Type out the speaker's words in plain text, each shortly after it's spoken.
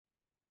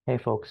Hey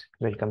folks,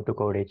 welcome to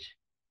CodeEdge.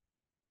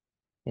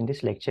 In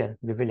this lecture,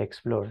 we will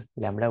explore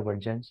Lambda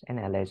versions and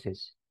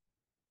aliases,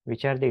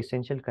 which are the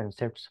essential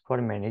concepts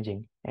for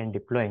managing and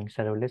deploying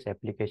serverless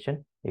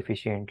application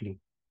efficiently.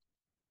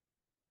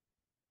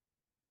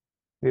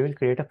 We will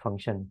create a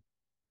function,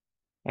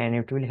 and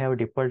it will have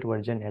default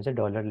version as a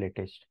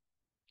 $latest.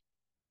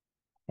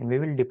 And we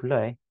will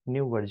deploy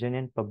new version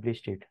and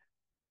publish it.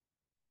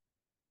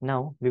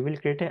 Now, we will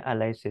create an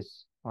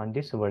aliases on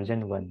this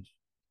version 1,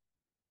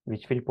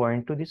 which will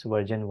point to this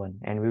version 1,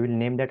 and we will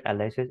name that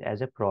aliases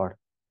as a prod.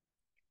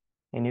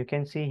 And you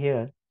can see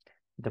here,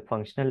 the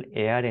functional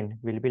ARN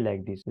will be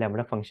like this,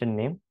 lambda function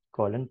name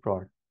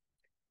 :prod.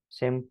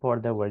 Same for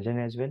the version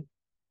as well,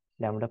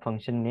 lambda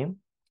function name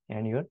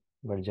and your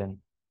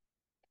version.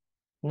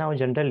 Now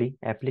generally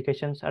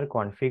applications are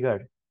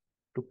configured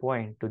to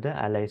point to the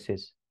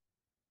aliases.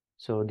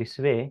 So this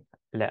way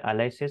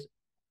aliases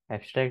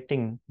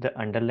abstracting the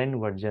underlying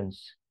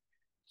versions.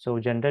 So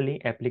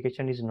generally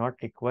application is not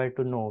required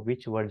to know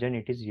which version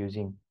it is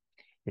using.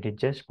 It is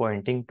just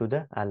pointing to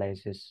the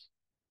aliases.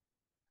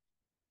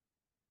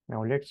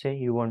 Now let's say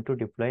you want to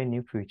deploy a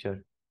new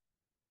feature.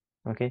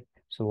 Okay,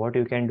 so what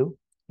you can do,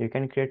 you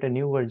can create a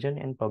new version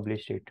and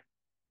publish it.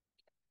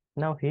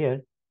 Now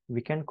here we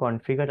can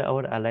configure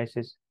our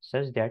aliases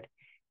such that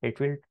it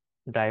will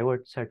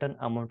divert certain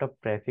amount of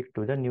traffic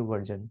to the new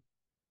version.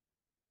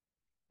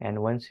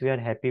 And once we are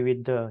happy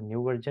with the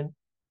new version,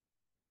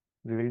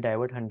 we will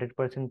divert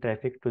 100%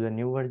 traffic to the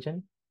new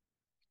version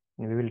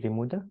and we will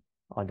remove the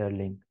other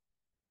link.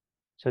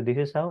 So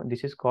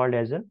this is called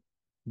as a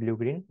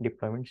blue-green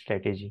deployment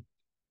strategy.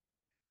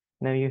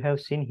 Now you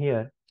have seen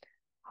here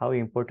how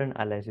important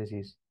aliases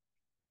is.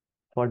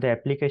 For the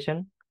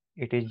application,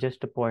 it is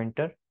just a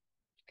pointer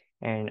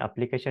and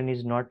application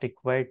is not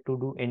required to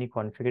do any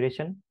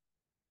configuration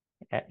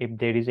if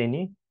there is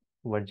any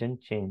version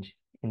change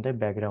in the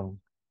background.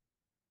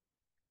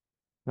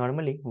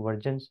 Normally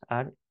versions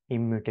are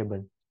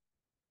immutable.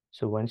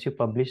 So once you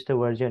publish the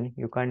version,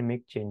 you can't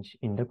make change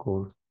in the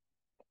code.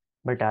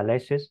 But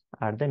aliases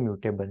are the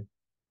mutable.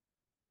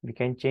 We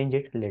can change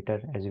it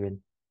later as well.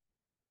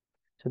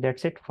 So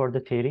that's it for the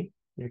theory.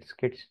 Let's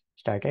get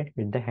started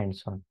with the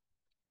hands-on.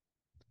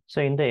 So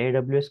in the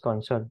AWS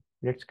console,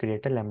 let's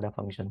create a Lambda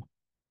function.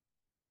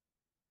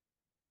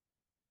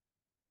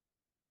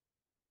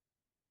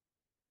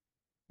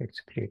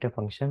 Let's create a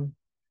function.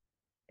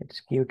 Let's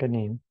give it a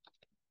name,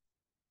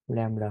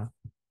 Lambda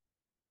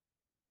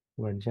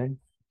version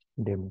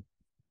demo.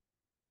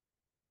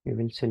 We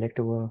will select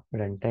our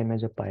runtime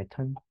as a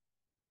Python,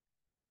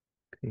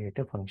 create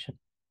a function.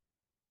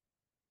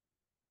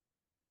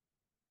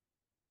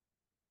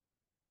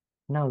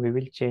 Now we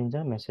will change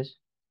the message.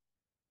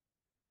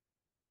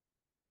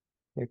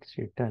 Let's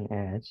return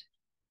as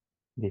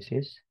this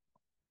is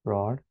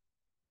prod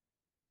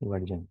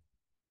version.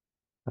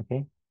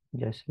 Okay,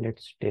 just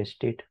let's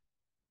test it.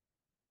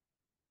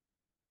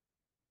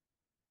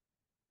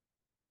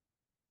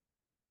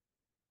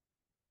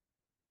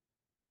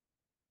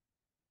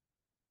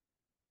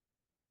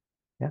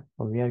 Yeah,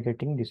 we are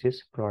getting this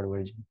is prod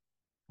version.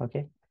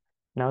 Okay,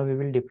 now we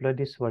will deploy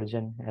this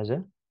version as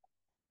a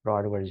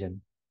prod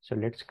version. So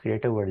let's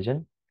create a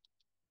version.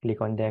 Click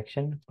on the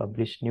action,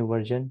 publish new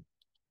version.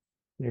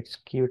 Let's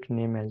give it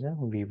name as a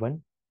v1,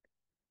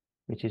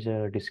 which is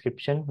a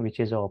description,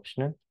 which is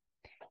optional.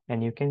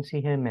 And you can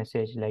see here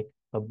message like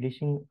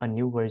publishing a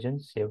new version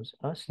saves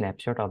a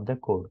snapshot of the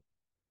code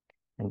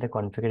and the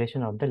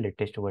configuration of the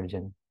latest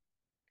version.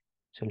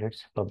 So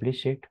let's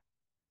publish it.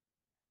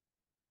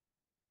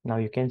 Now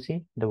you can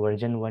see the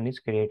version 1 is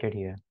created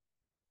here.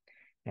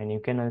 And you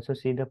can also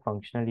see the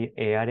functional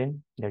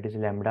ARN, that is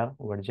lambda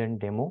version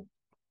demo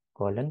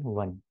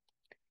 :1.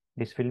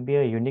 This will be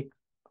a unique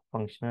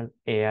functional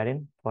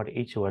ARN for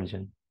each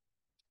version.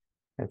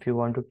 If you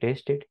want to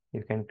test it,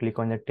 you can click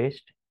on the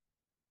test.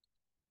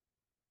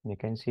 You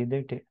can see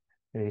the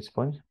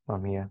response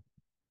from here.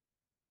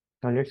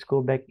 Now let's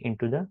go back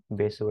into the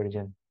base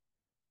version.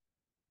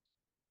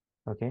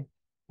 Okay,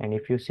 and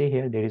if you see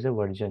here, there is a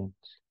version.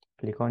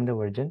 Click on the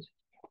versions.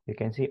 You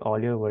can see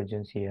all your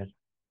versions here.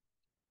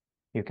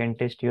 You can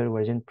test your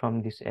version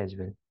from this as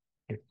well.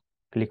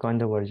 Click on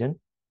the version,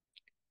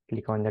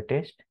 click on the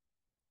test.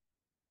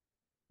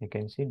 You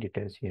can see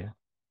details here.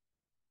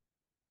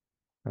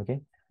 Okay,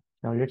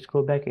 now let's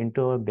go back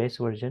into our base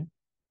version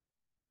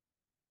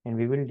and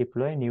we will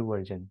deploy a new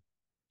version.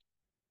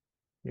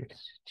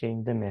 Let's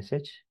change the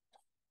message.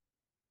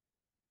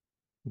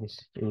 This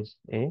is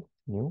a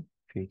new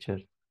feature.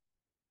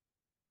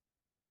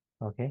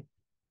 Okay,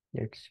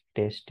 let's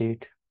test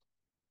it.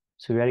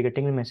 So we are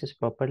getting the message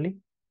properly.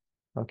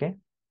 Okay,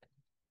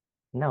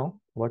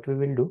 now what we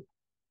will do,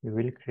 we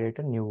will create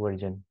a new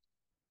version.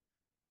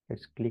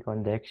 Let's click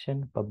on the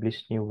action,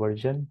 publish new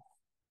version.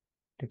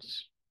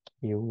 Let's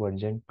give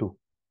version 2.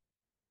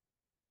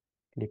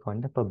 Click on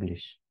the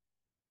publish.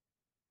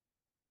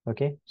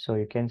 Okay, so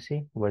you can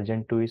see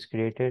version 2 is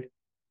created.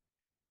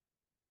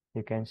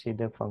 You can see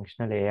the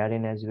functional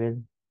ARN as well.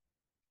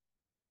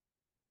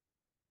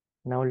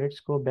 Now let's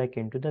go back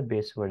into the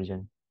base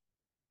version.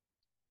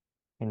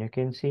 and you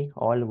can see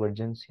all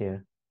versions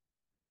here.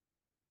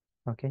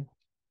 Okay,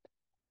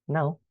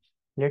 now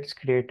let's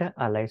create a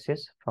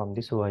aliases from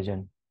this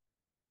version.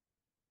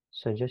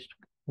 So just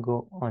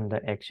go on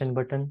the action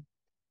button,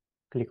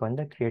 click on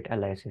the create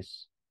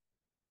aliases.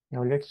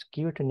 Now let's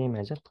give it a name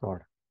as a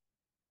prod,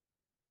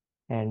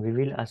 and we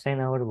will assign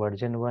our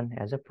version 1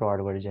 as a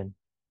prod version.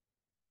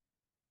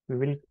 We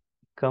will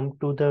come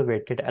to the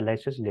weighted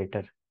aliases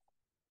later.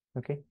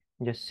 Okay,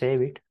 just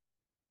save it.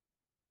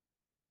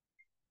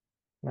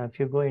 Now if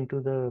you go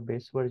into the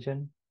base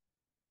version,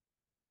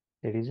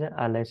 there is a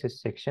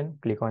aliases section,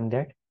 click on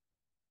that.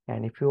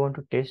 And if you want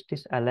to test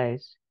this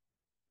alias,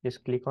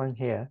 just click on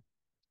here,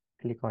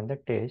 click on the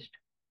test,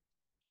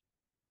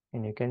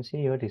 and you can see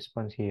your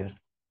response here.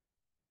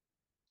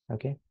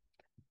 Okay,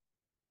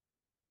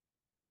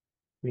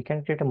 we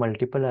can create a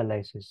multiple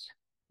aliases.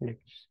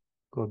 Let's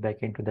go back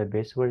into the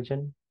base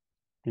version,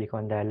 click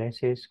on the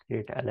aliases,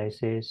 create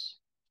aliases.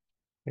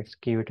 Let's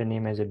give it a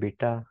name as a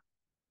beta.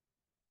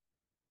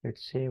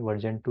 Let's say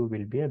version 2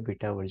 will be a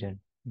beta version.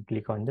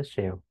 Click on the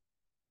save.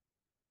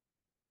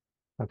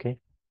 Okay,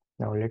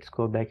 now let's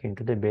go back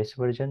into the base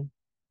version,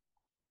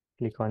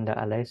 click on the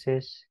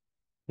aliases.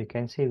 You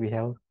can see we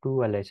have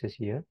two aliases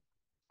here,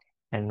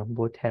 and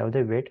both have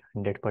the weight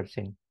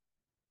 100%.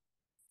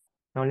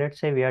 Now let's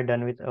say we are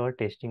done with our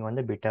testing on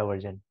the beta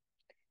version,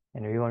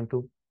 and we want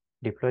to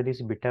deploy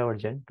this beta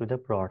version to the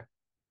prod.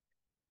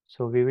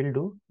 So we will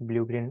do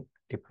blue-green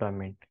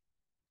deployment.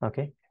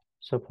 Okay,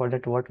 so for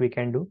that, what we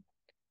can do,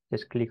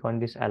 just click on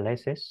this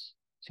aliases,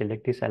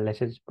 select this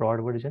aliases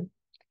prod version,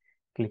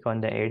 click on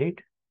the edit,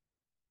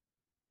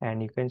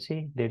 and you can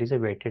see there is a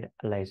weighted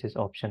aliases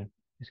option.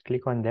 Just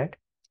click on that,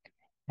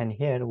 and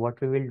here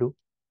what we will do,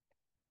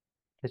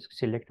 just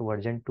select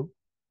version 2,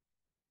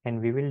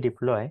 and we will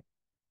deploy,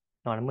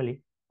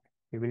 normally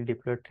we will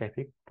deploy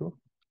traffic to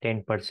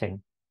 10%,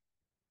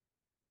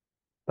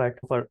 but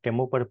for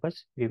demo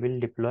purpose we will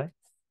deploy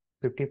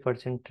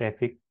 50%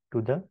 traffic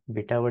to the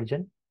beta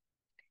version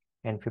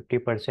and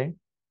 50%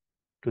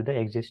 to the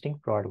existing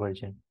prod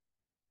version.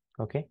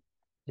 Okay,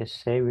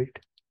 just save it.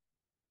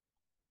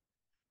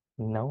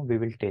 Now we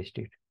will test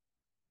it.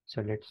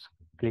 So let's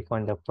click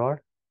on the prod,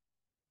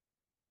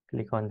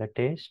 click on the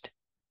test.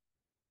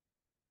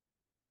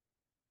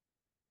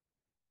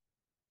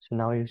 So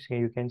now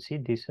you can see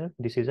this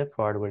is a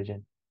prod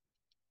version.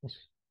 Yes.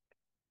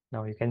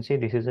 Now you can see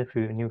this is a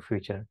new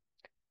feature,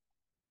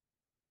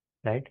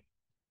 right?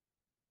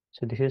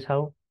 So this is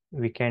how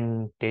we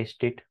can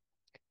test it,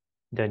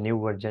 the new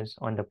versions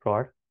on the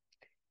prod.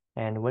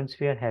 And once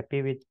we are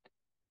happy with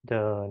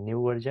the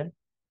new version,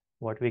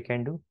 what we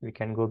can do, we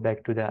can go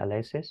back to the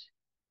aliases,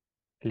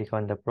 click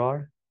on the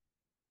prod,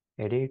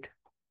 edit,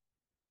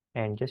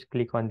 and just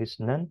click on this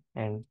none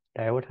and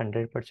divert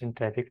 100%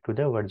 traffic to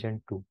the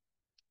version 2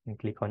 and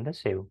click on the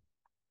save.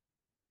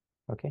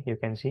 Okay, you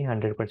can see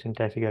 100%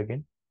 traffic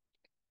again.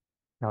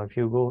 Now if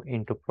you go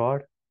into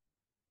prod,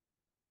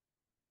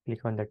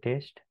 click on the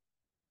test.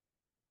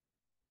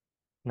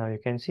 Now you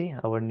can see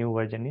our new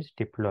version is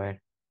deployed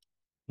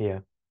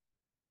here.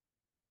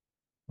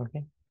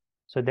 Okay,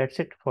 so that's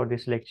it for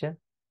this lecture.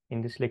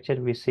 In this lecture,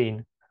 we've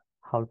seen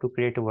how to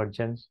create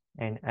versions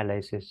and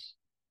aliases.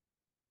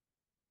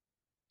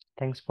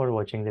 Thanks for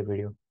watching the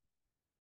video.